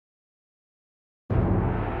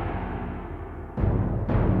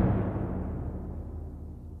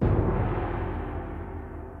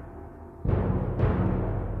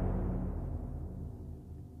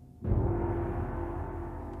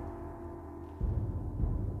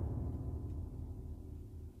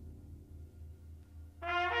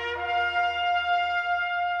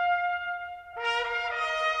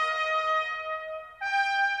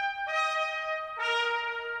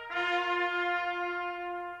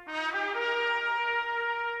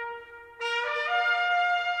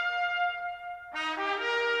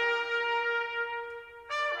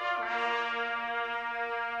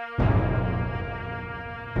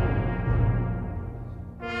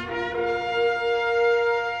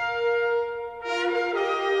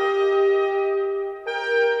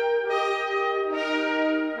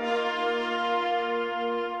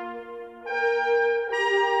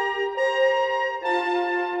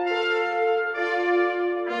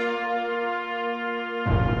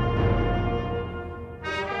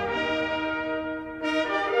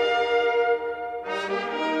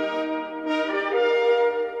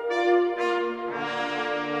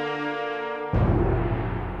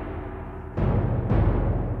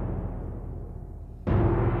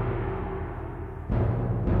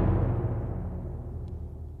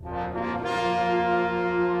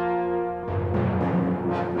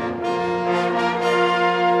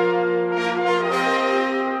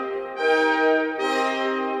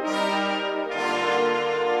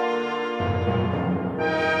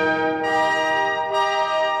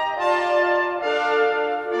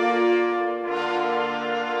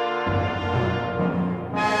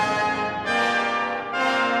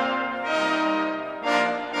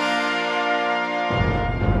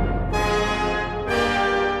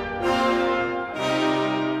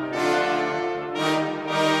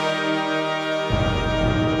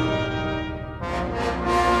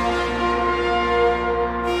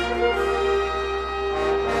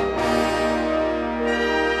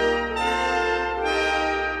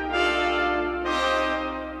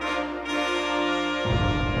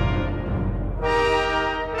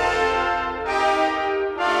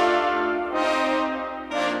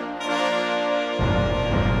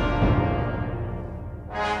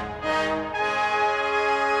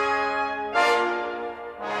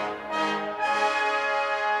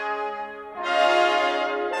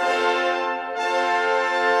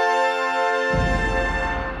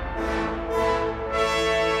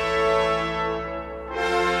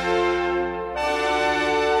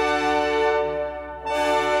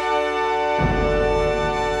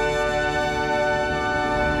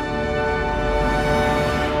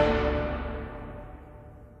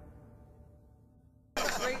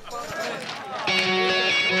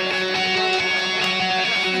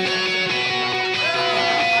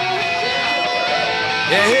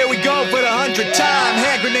Here we go for the 100th time.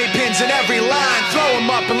 Hand grenade pins in every line. Throw them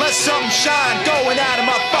up and let something shine. Going out of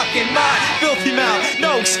my fucking mind. Filthy mouth,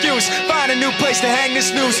 no excuse. Find a new place to hang this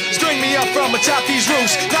noose. String me up from atop these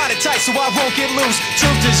roofs. Knot it tight so I won't get loose.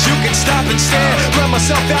 Truth is you can stop and stare. Run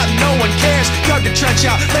myself out and no one cares. Dug the trench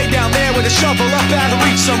out, lay down there with a shovel up out of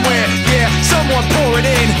reach somewhere. Yeah, someone pour it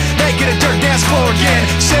in. Make it a dirt dance floor again.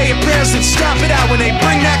 Say your prayers and stop it out when they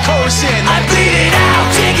bring that chorus in. I bleed it out,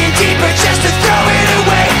 digging deeper just to throw it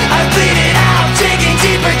away. I bleed it out, digging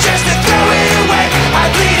deeper just to throw it away. I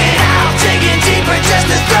bleed it out, digging deeper just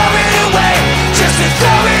to throw it away. Just to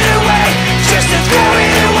throw it away, just to throw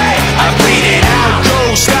it away. I bleed it out. Go,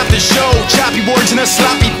 stop the show, choppy words and a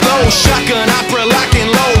sloppy flow. Shotgun opera like